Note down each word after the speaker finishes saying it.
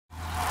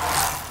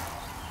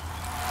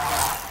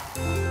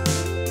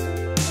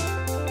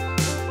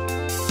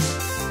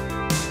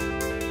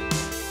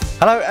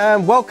Hello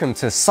and welcome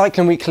to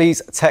Cycling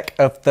Weekly's Tech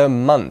of the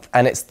Month,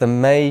 and it's the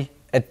May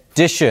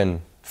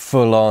edition,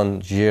 full-on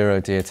Giro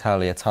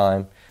d'Italia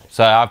time.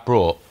 So I've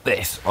brought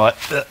this, right,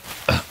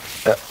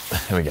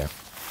 here we go.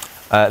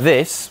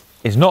 This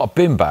is not a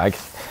bin bag,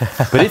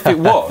 but if it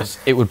was,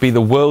 it would be the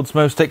world's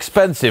most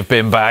expensive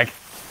bin bag.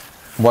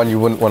 One you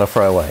wouldn't want to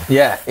throw away.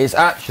 Yeah, it's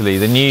actually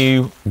the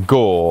new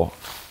Gore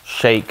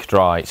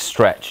Shakedry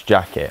stretch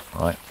jacket,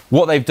 right?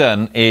 What they've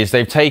done is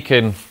they've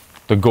taken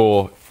the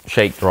Gore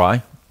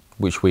Shakedry,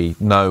 which we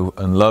know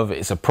and love.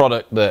 It's a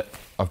product that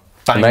I've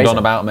banged on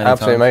about many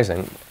times. Absolutely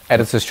amazing.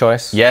 Editor's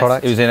choice. Yes,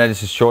 product. it was in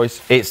Editor's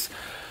choice.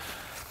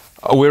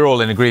 We're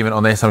all in agreement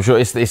on this. I'm sure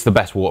it's the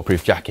best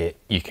waterproof jacket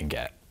you can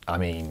get. I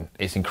mean,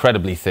 it's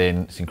incredibly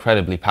thin, it's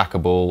incredibly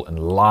packable and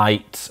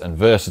light and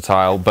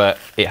versatile, but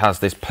it has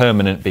this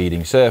permanent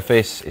beading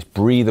surface. It's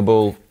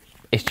breathable.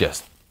 It's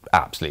just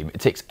absolutely, it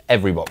ticks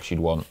every box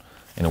you'd want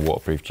in a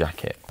waterproof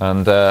jacket.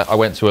 And I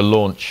went to a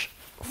launch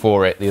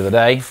for it the other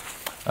day,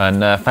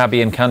 and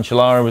Fabian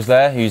Cancellara was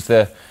there, who's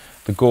the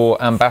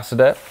Gore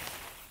ambassador.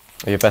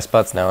 You're best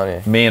buds now,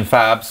 aren't you? Me and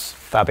Fabs.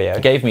 Fabio.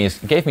 He gave me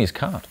his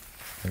card.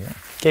 Yeah.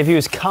 Gave you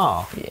his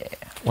car? Yeah.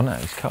 Well, no,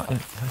 his card.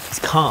 His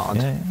card?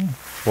 Yeah.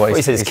 What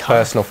is his card?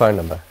 personal phone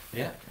number?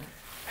 Yeah.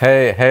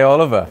 Hey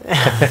Oliver.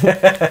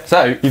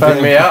 So, You've phone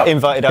been me up.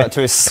 invited out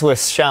to his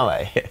Swiss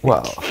chalet.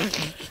 well,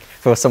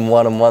 For some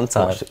one-on-one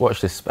time.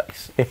 watch this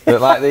space. But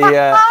like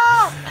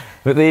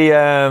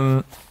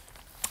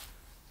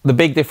the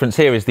big difference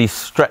here is these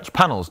stretch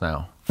panels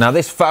now. Now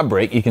this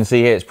fabric, you can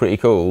see here, it's pretty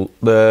cool.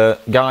 The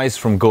guys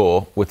from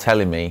Gore were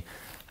telling me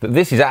that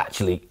this is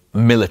actually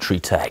military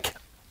tech.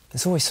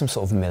 There's always some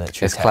sort of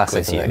military It's tech classic,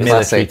 with you. isn't it?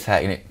 Military Classic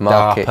tech, innit?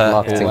 marketing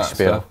all that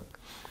spiel.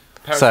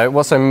 stuff. So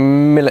what's so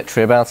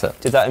military about it?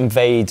 Did that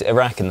invade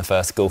Iraq in the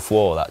first Gulf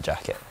War, that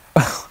jacket?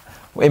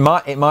 It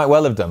might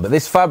well have done, but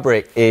this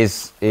fabric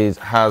it's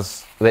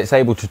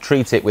able to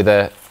treat it with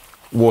a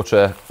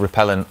water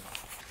repellent.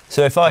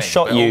 So if I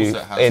shot but you also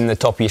has- in the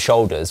top of your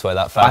shoulders where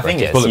that fabric I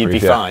think it's is, you'd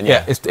bulletproof. be fine,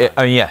 yeah?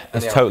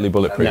 It's totally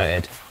bulletproof.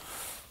 Noted.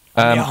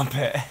 Um,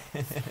 armpit.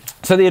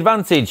 So the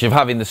advantage of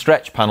having the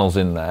stretch panels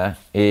in there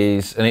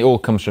is, and it all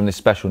comes from this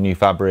special new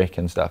fabric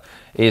and stuff,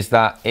 is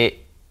that it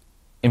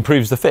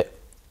improves the fit,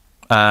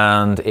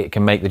 and it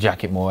can make the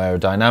jacket more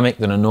aerodynamic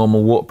than a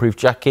normal waterproof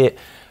jacket.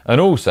 And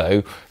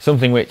also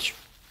something which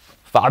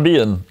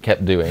Fabian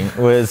kept doing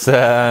was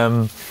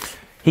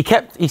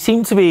he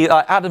seemed to be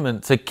like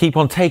adamant to keep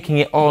on taking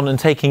it on and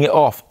taking it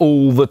off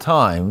all the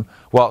time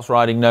whilst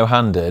riding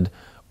no-handed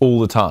all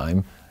the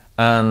time.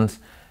 And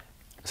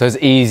So it's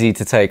easy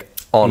to take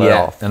on and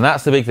off. and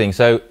that's the big thing.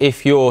 So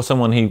if you're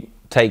someone who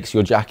takes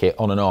your jacket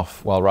on and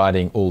off while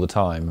riding all the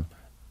time,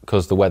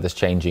 because the weather's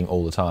changing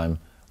all the time,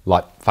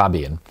 like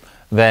Fabian,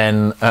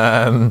 then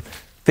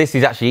this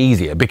is actually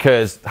easier,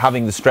 because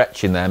having the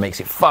stretch in there makes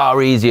it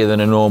far easier than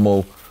a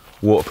normal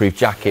waterproof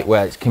jacket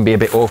where it can be a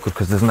bit awkward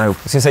because there's no... I was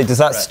going to say, does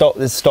that stop?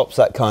 This stops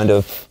that kind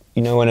of,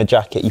 you know, when a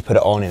jacket you put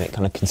it on and it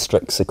kind of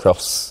constricts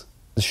across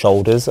the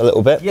shoulders a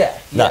little bit. Yeah,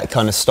 That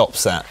kind of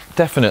stops that.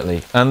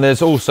 Definitely. And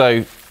there's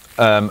also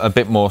a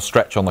bit more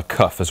stretch on the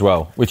cuff as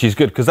well, which is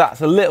good, because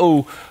that's a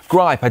little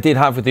gripe I did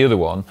have with the other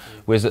one,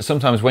 was that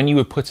sometimes when you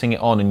were putting it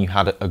on and you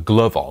had a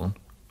glove on,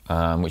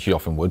 which you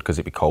often would because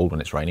it'd be cold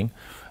when it's raining,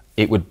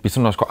 it would be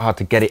sometimes quite hard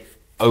to get it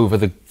over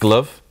the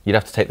glove. You'd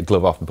have to take the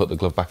glove off and put the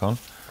glove back on.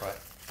 Right.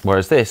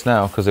 Whereas this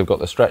now, because they've got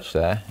the stretch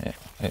there,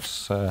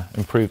 it's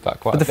improved that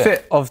quite a bit. But the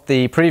fit of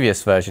the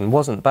previous version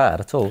wasn't bad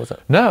at all, was it?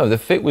 No, the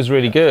fit was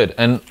really good,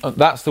 and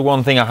that's the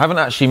one thing I haven't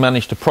actually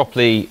managed to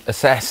properly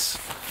assess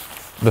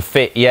the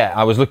fit yet.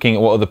 I was looking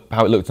at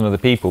how it looked on other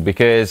people,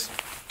 because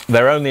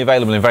they're only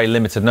available in very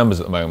limited numbers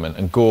at the moment,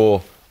 and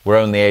Gore were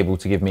only able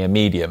to give me a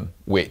medium,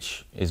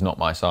 which is not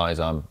my size.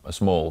 I'm a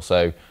small,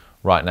 so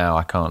right now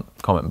I can't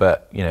comment.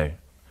 But you know,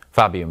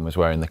 Fabian was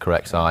wearing the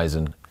correct size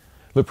and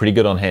looked pretty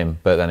good on him.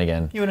 But then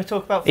again, You want to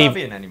talk about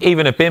Fabian anymore?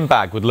 even a bin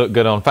bag would look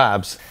good on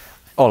Fabs.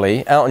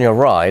 Ollie, out on your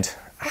ride,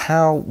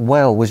 how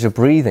well was your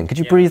breathing? Could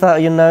you breathe out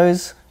of your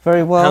nose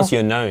very well? How's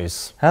your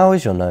nose? How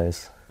is your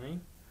nose?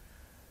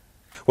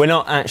 We're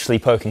not actually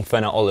poking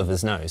fun at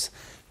Oliver's nose.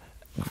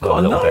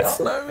 Got a little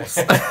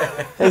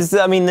bit.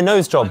 I mean, the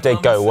nose job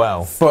did go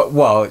well. But,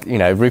 well, you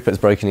know, Rupert's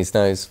broken his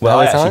nose. Well, how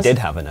I many actually times? did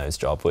have a nose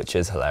job, which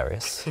is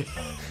hilarious.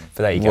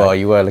 But there you go. Well,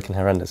 you were looking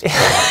horrendous.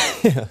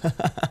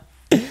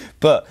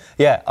 But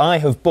yeah, I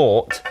have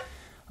bought.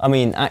 I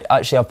mean,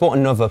 actually, I've bought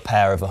another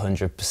pair of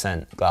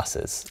 100%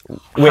 glasses.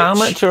 How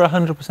much are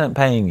 100%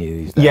 paying you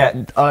these days?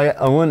 Yeah,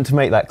 I want to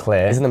make that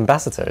clear. He's an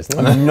ambassador, isn't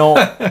he? I'm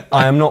not.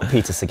 I am not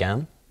Peter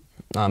Sagan.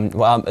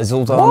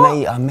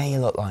 Although I may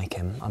look like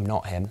him, I'm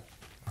not him.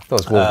 I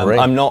thought it was Wolverine.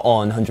 I'm not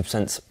on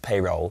 100%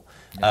 payroll.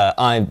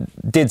 I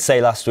did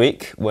say last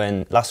month,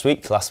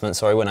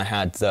 when I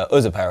had the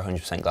other pair of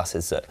 100%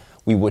 glasses, that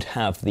we would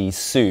have these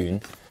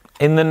soon.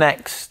 In the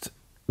next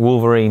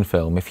Wolverine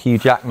film, if Hugh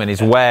Jackman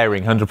is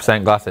wearing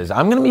 100% glasses,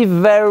 I'm going to be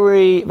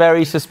very,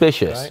 very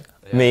suspicious. Right?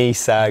 Yeah. Me,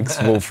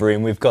 Sags,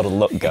 Wolverine, we've got a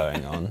look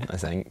going on, I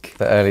think.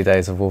 The early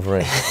days of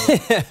Wolverine.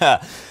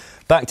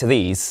 Back to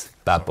these.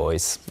 bad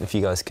boys, if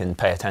you guys can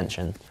pay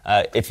attention.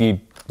 If you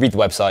read the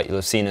website, you'll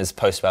have seen us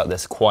post about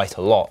this quite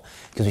a lot,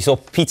 because we saw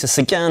Peter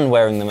Sagan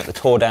wearing them at the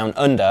Tour Down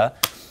Under.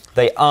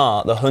 They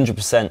are the 100%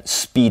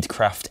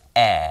 Speedcraft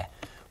Air,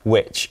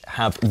 which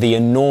have the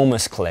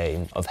enormous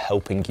claim of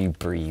helping you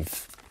breathe,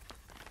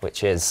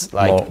 which is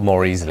like...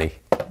 More easily.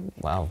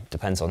 Wow,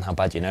 depends on how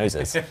bad your nose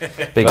is.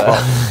 Big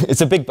box.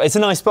 It's a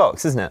nice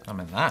box, isn't it? I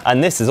mean that.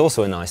 And this is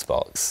also a nice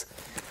box.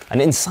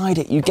 And inside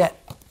it you get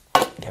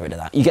rid of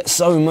that. You get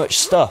so much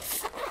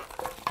stuff.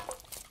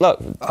 Look.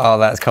 Oh,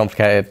 that's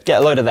complicated.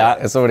 Get a load of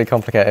that. It's already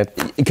complicated.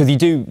 Because you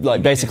do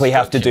like basically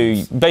have to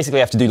do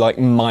like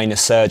minor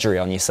surgery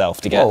on yourself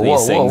to get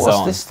these things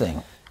on. What's this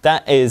thing?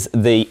 That is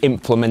the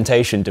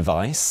implementation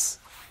device.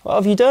 What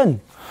have you done?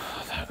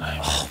 I don't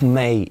know. Oh,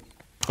 mate.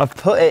 I've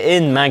put it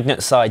in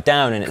magnet side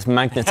down and it's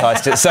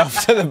magnetised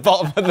itself to the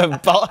bottom of the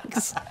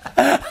box.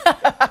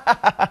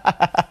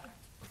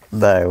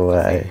 No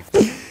way.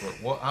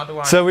 How do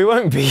I... So we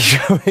won't be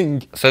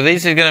showing... So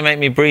these are going to make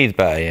me breathe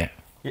better, yeah?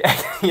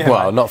 Yeah,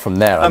 Well, not from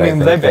there, I mean,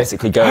 they're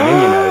basically going in,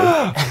 you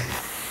know.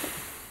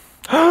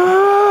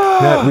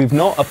 No, we've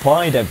not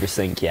applied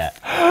everything yet.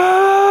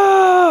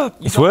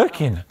 It's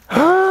working.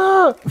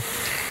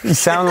 You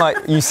sound like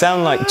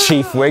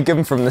Chief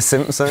Wiggum from The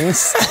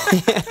Simpsons.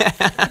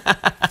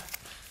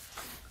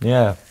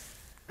 Yeah.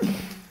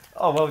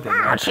 Oh, well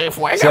done. Chief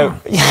Wiggum.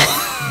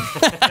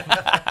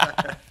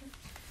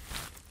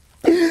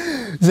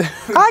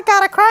 I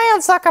got a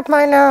crayon stuck up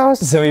my nose.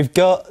 So we've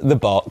got the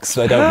box.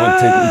 I don't want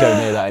to go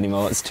near that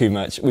anymore. It's too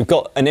much. We've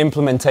got an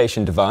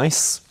implementation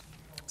device.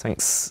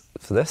 Thanks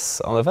for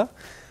this, Oliver.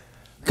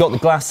 We've got the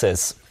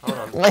glasses. Hold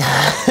on.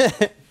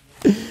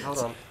 Hold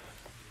on.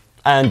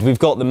 And we've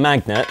got the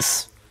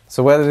magnets.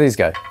 So where do these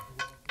go?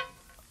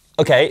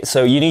 Okay,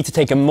 so you need to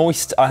take a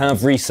moist... I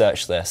have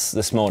researched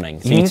this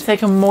morning. So You need to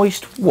take a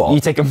moist what? You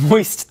take a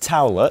moist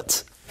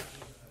towelette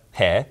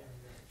here.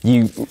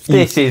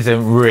 This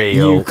isn't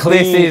real. you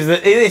clean-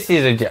 This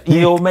is a...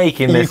 You're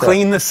making You this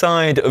clean the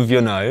side of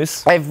your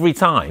nose. every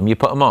time you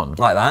put them on.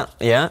 Like that,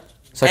 yeah.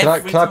 So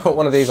can I put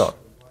one of these on?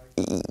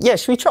 Yeah,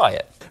 should we try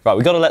it? Right,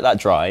 we've got to let that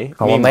dry.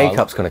 Oh, my Meanwhile-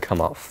 makeup's going to come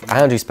off.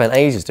 Andrew spent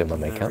ages doing my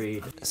makeup.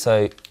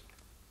 So,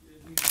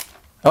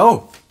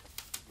 Oh!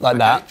 like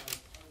that.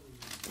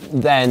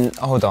 Then,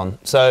 hold on.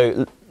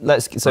 So,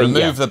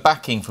 Remove the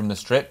backing from the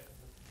strip.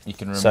 You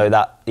can remove. So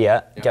that,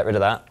 get rid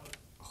of that.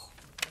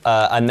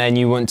 And then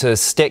you want to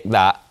stick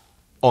that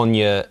on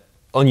your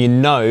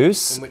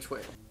nose. In which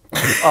way?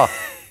 Oh,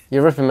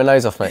 you're ripping my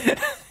nose off, mate.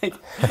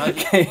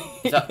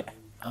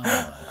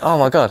 Oh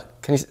my god,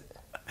 can you...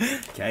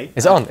 Okay.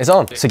 It's on, it's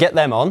on. So get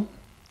them on.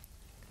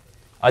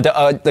 We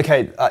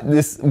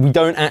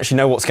don't actually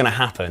know what's going to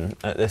happen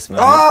at this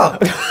moment. Oh!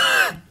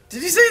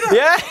 Did you see that?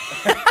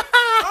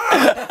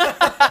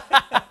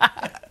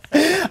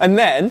 Yeah. And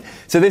then,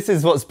 so this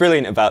is what's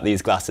brilliant about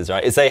these glasses,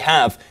 right? Is they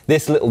have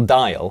this little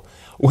dial,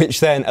 which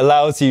then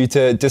allows you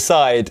to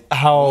decide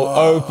how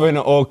open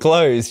or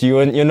closed you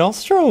want your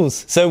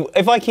nostrils. So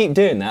if I keep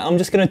doing that, I'm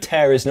just going to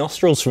tear his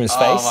nostrils from his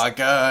face. Oh my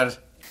god.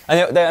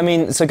 And I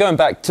mean, so going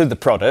back to the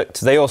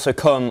product, they also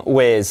come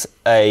with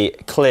a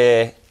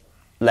clear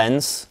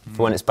lens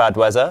for when it's bad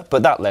weather,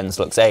 but that lens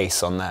looks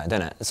ace on there,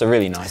 doesn't it? It's a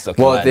really nice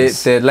looking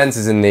lens. The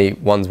lenses in the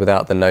ones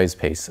without the nose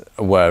piece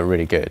were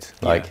really good.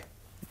 Like,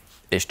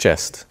 it's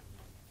just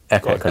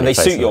epic. And they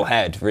suit your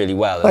head really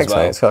well Thanks, as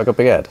well. mate. It's got a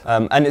big head.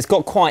 And it's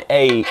got quite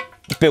a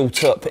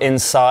built up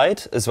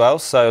inside as well.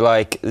 So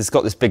like, it's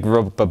got this big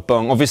rubber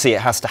bung. Obviously,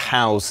 it has to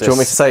house this. Do you want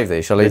me to save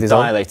these? Shall I leave these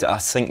on? Dilator. I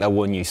think they're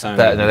one use only.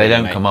 No, they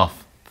don't come off.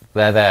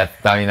 They're there.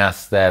 I mean,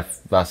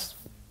 that's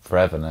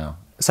forever now.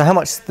 So how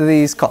much do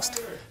these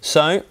cost?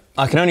 So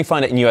I can only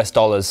find it in US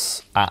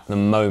dollars at the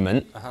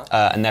moment,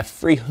 and they're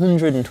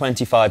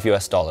 $325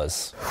 US.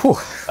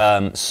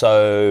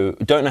 So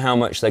don't know how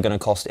much they're going to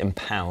cost in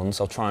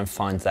pounds. I'll try and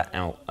find that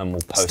out, and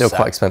we'll post Still that.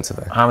 quite expensive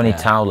though. How many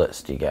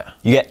towelettes do you get?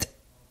 You get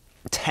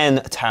 10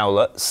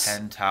 towelettes.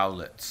 10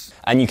 towelettes.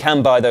 And you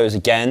can buy those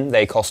again.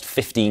 They cost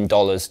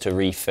 $15 to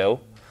refill.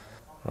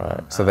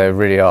 Right. So they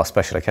really are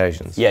special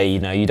occasions. Yeah, you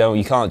know,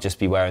 you can't just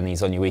be wearing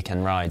these on your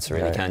weekend rides,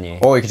 really, can you?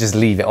 Or you could just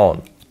leave it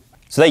on.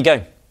 So there you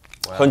go.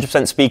 100%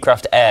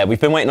 Speedcraft Air. We've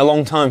been waiting a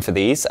long time for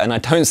these, and I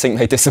don't think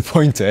they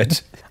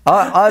disappointed.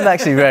 I'm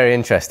actually very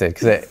interested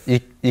because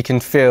you can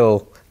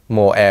feel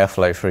more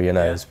airflow through your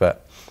nose,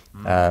 but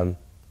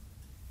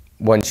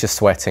once you're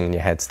sweating and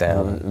your head's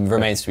down, It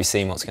remains to be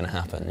seen what's going to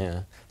happen.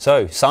 Yeah.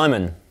 So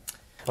Simon,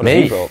 what Me?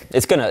 have you brought?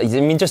 It's gonna. I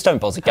mean, just don't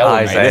bother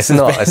going, mate. It's This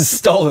not has been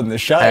stolen the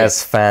show.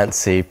 as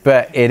fancy,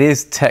 but it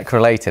is tech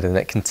related and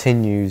it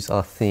continues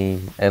our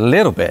theme a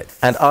little bit.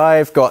 And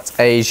I've got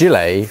a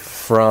gilet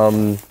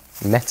from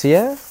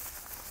Metier.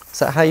 Is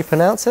that how you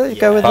pronounce it?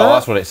 You go with Oh, that?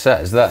 that's what it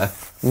says there.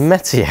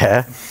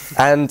 Metier,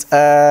 and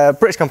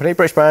British company,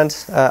 British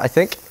brand, I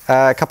think.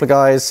 A couple of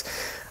guys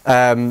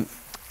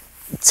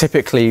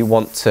typically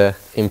want to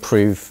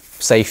improve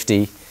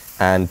safety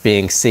and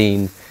being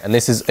seen, and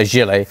this is a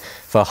gilet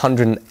for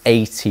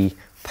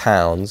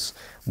 £180,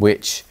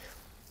 which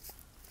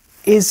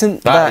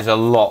isn't That is a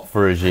lot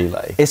for a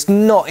gilet. It's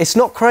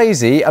not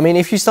crazy. I mean,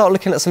 if you start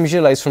looking at some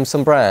gilets from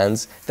some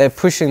brands, they're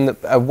pushing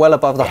well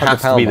above the £100 mark.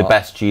 It has to be the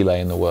best gilet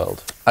in the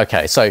world.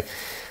 Okay, so,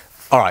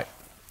 all right,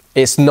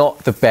 it's not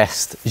the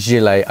best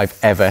gilet I've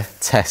ever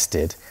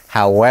tested.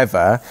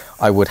 However,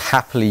 I would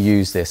happily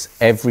use this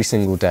every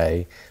single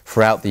day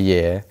throughout the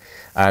year.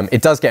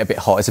 It does get a bit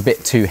hot. It's a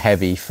bit too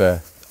heavy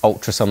for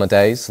ultra summer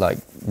days, like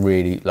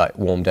really like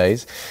warm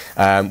days.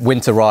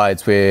 Winter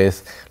rides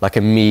with like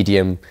a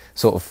medium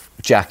sort of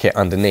jacket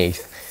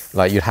underneath,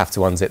 like you'd have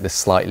to unzip this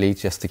slightly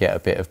just to get a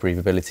bit of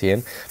breathability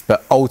in.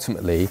 But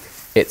ultimately,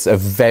 it's a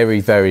very,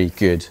 very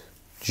good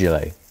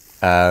gilet.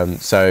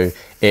 So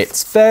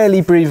it's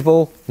fairly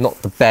breathable,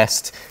 not the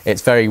best.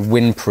 It's very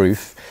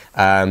windproof.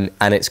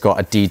 And it's got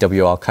a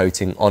DWR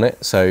coating on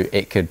it, so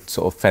it could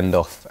sort of fend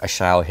off a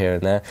shower here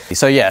and there.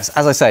 So yes,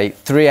 as I say,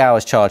 3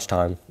 hours charge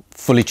time,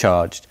 fully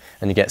charged,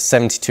 and you get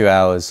 72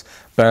 hours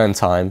burn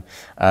time,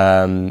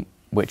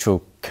 which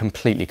will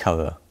completely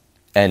cover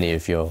any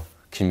of your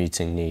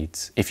commuting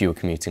needs, if you were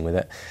commuting with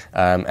it.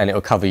 And it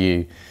will cover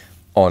you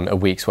on a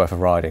week's worth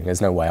of riding.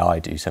 There's no way I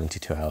do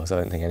 72 hours. I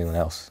don't think anyone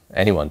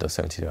does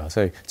 72 hours.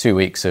 So 2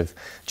 weeks of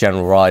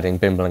general riding,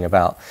 bimbling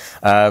about.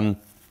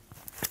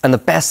 And the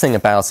best thing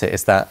about it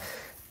is that,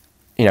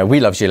 you know, we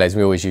love gilets,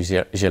 we always use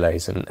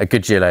gilets, and a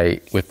good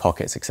gilet with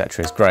pockets,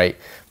 etc. is great,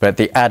 but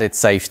the added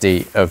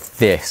safety of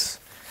this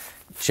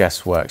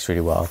just works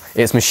really well.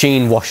 It's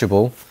machine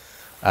washable,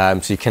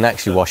 so you can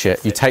actually wash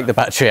it. You take the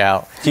battery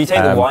out. Do you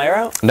take the wire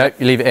out? No,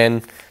 you leave it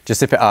in, just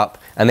zip it up,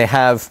 and they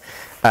have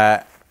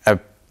a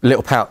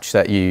little pouch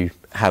that you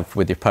have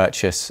with your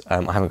purchase. I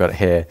haven't got it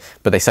here,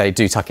 but they say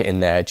do tuck it in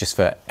there just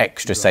for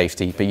extra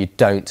safety, but you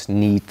don't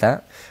need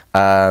that. So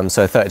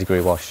a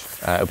 30-degree wash,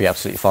 it'll be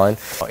absolutely fine.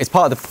 It's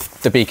part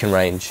of the Beacon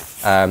range.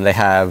 They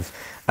have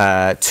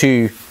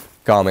 2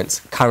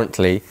 garments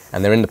currently,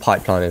 and they're in the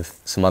pipeline of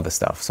some other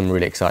stuff, some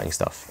really exciting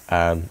stuff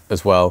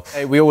as well.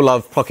 We all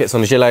love pockets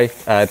on a gilet.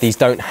 These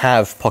don't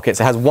have pockets.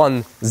 It has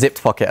one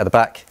zipped pocket at the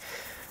back,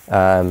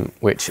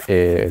 which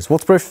is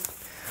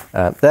waterproof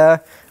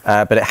there,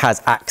 but it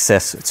has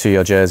access to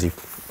your jersey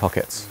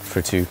pockets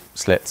through 2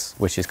 slits,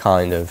 which is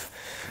kind of,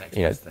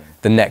 you know,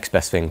 the next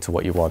best thing to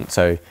what you want.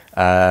 So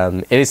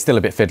it is still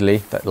a bit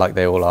fiddly, like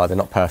they all are. They're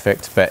not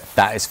perfect, but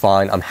that is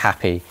fine. I'm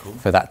happy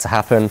for that to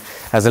happen.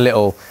 Has a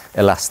little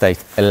elasticated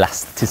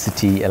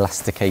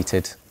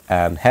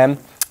hem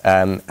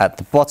at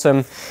the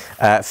bottom.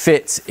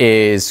 Fit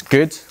is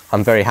good.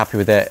 I'm very happy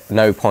with it.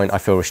 No point I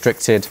feel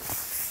restricted.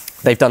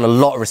 They've done a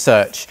lot of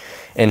research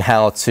in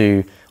how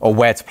to, or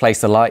where to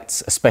place the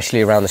lights,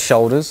 especially around the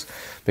shoulders,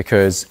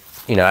 because,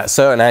 you know, at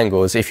certain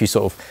angles, if you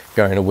sort of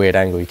go in a weird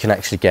angle, you can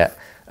actually get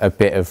a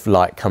bit of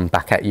light come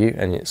back at you,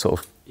 and it sort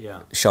of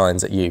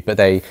shines at you. But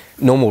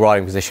normal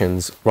riding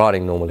positions,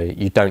 riding normally,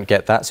 you don't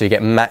get that. So you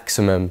get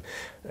maximum,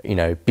 you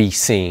know, be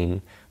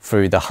seen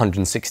through the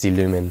 160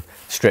 lumen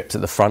strips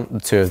at the front,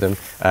 the 2 of them.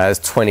 There's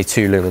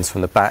 22 lumens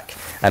from the back,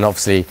 and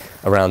obviously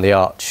around the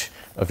arch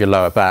of your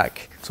lower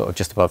back, sort of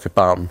just above your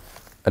bum,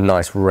 a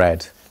nice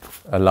red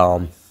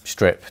alarm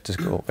strip to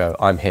go,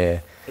 I'm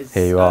here,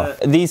 here you are.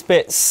 These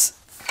bits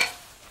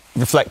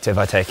reflective,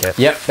 I take it?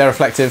 Yep, they're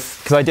reflective.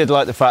 Because I did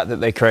like the fact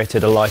that they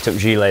created a light-up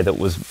gilet that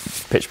was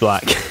pitch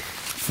black.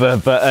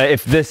 but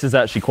if this is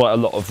actually quite a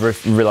lot of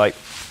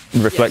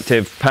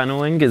reflective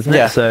paneling, isn't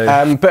it?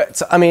 So.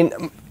 But I mean,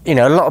 you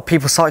know, a lot of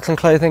people's cycling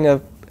clothing are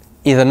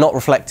either not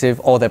reflective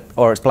or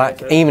it's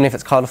black. Even if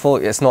it's colourful,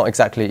 it's not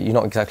exactly, you're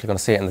not exactly going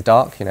to see it in the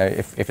dark. You know,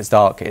 if it's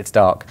dark, it's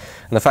dark.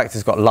 And the fact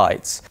it's got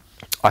lights,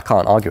 I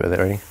can't argue with it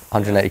really.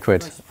 180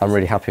 quid. I'm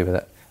really happy with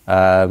it.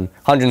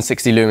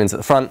 160 lumens at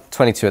the front,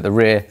 22 at the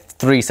rear,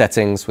 3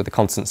 settings with the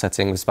constant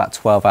setting. It's about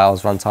 12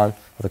 hours runtime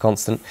with the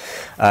constant.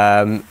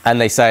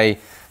 And they say,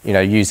 you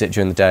know, use it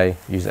during the day,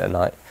 use it at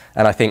night.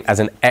 And I think as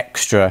an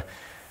extra,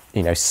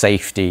 you know,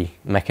 safety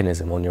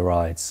mechanism on your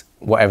rides,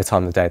 whatever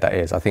time of the day that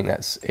is, I think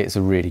it's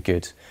a really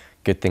good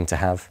thing to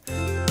have.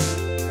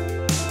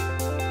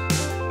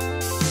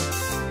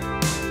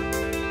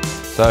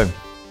 So,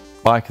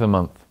 bike of the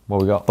month.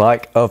 What we got?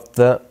 Bike of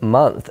the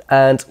month,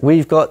 and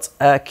we've got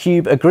a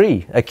Cube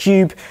Agree, a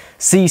Cube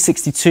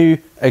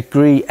C62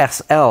 Agree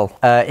SL.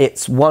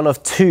 It's one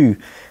of 2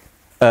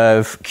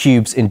 of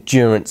Cube's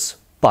endurance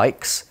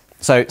bikes,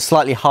 so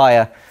slightly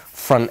higher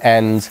front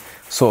end,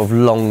 sort of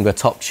longer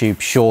top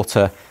tube,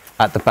 shorter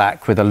at the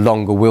back with a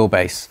longer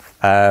wheelbase,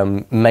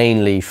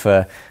 mainly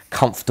for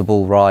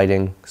comfortable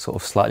riding, sort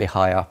of slightly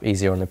higher up,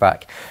 easier on the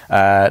back,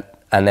 and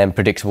then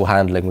predictable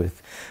handling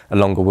with a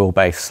longer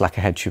wheelbase,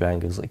 slacker head tube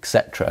angles,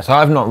 etc. So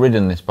I've not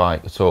ridden this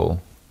bike at all.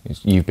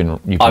 You've been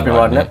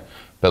riding it.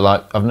 But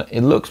like,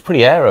 it looks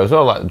pretty aero as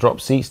well, like drop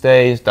seat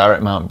stays,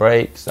 direct mount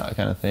brakes, that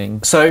kind of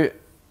thing. So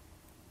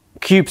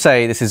Cube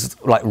say this is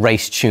like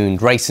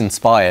race-tuned,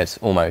 race-inspired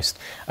almost,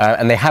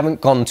 and they haven't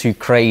gone too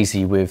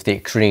crazy with the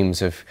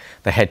extremes of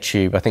the head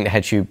tube. I think the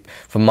head tube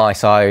for my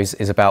size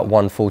is about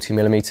 140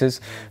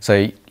 millimeters,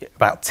 so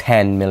about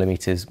 10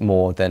 millimeters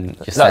more than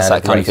just that's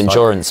that kind of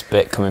endurance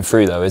bit coming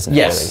through, though, isn't it?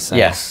 Yes, really? So.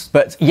 yes.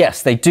 But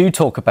yes, they do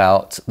talk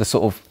about the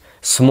sort of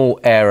small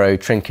aero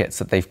trinkets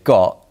that they've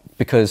got,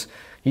 because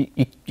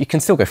you can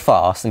still go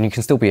fast and you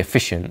can still be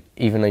efficient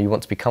even though you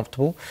want to be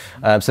comfortable.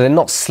 So they're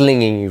not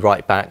slinging you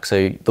right back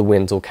so the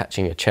wind's all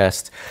catching your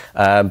chest.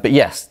 But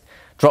yes,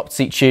 dropped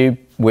seat tube,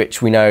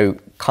 which we know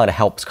kind of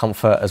helps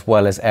comfort as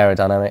well as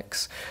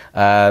aerodynamics.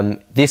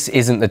 This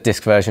isn't the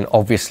disc version,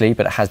 obviously,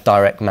 but it has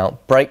direct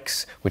mount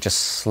brakes, which are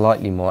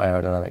slightly more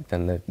aerodynamic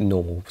than the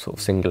normal sort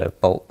of singular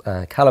bolt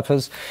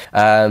calipers.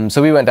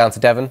 So we went down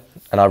to Devon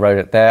and I rode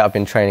it there. I've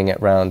been training it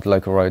around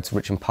local roads,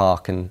 Richmond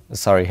Park and the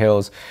Surrey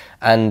Hills,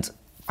 and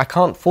I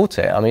can't fault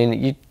it. I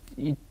mean,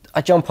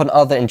 I jump on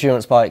other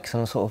endurance bikes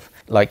and I'm sort of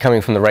like,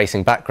 coming from the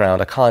racing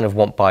background, I kind of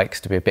want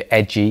bikes to be a bit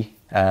edgy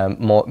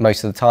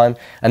most of the time,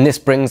 and this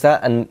brings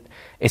that. And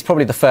it's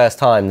probably the first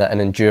time that an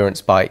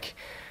endurance bike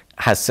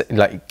has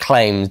like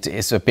claimed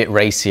it's a bit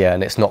racier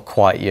and it's not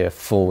quite your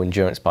full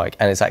endurance bike,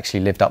 and it's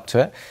actually lived up to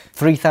it.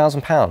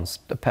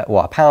 £3,000,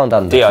 well, a pound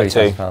under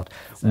 £3,000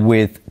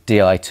 with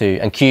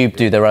Di2. And Cube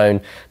do their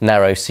own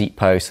narrow seat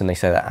posts, and they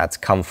say that adds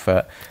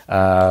comfort.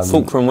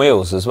 Fulcrum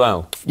wheels as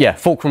well. Yeah,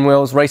 Fulcrum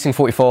wheels, Racing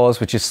 44s,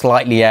 which is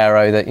slightly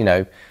aero, that, you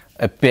know,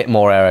 a bit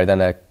more aero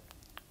than a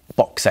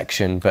box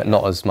section, but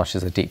not as much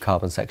as a deep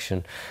carbon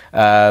section.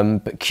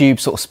 But Cube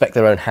sort of spec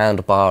their own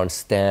handlebar and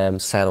stem,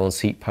 saddle and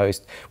seat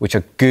post, which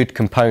are good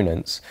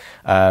components,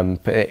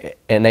 but it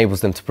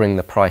enables them to bring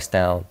the price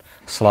down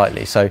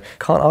slightly. So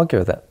can't argue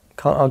with it.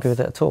 Can't argue with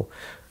it at all.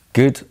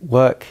 Good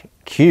work,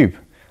 Cube.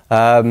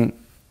 I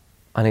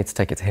need to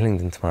take it to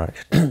Hillingdon tomorrow,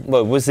 actually.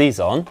 Well, was these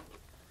on?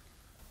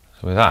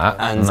 So with that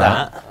And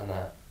that.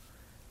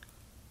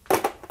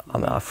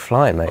 I'm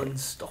flying, mate.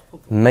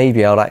 Unstoppable.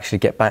 Maybe I'll actually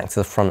get back to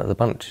the front of the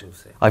bunch.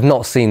 I've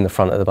not seen the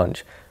front of the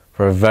bunch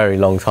for a very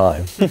long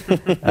time.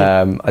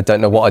 I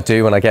don't know what I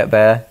do when I get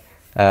there.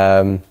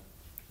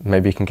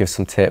 Maybe you can give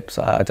some tips.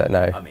 I don't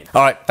know.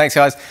 All right, thanks,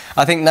 guys.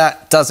 I think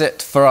that does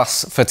it for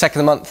us for Tech of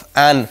the Month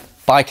and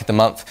Bike of the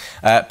Month.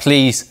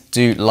 Please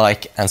do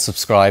like and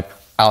subscribe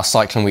our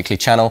Cycling Weekly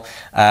channel.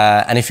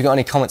 And if you've got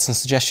any comments and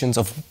suggestions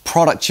of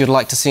products you'd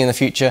like to see in the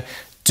future,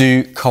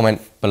 do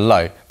comment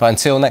below. But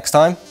until next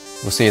time,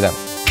 we'll see you then.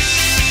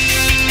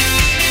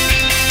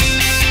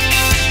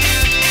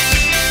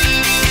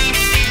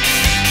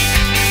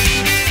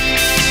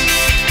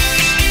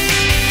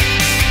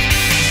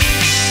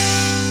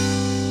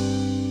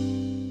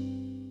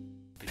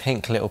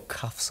 Pink little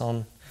cuffs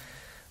on,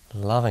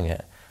 loving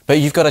it. But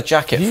you've got a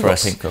jacket You've for got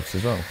us. pink cuffs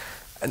as well.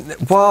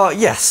 Well,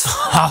 yes.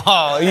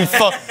 Oh, you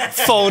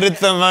folded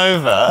them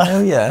over.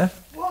 Oh yeah.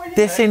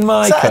 This in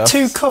my Is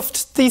that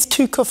cuffs. these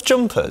two cuff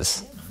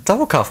jumpers?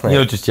 Double cuff, mate.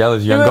 You're just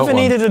jealous you haven't got Whoever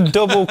one. needed a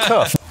double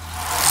cuff?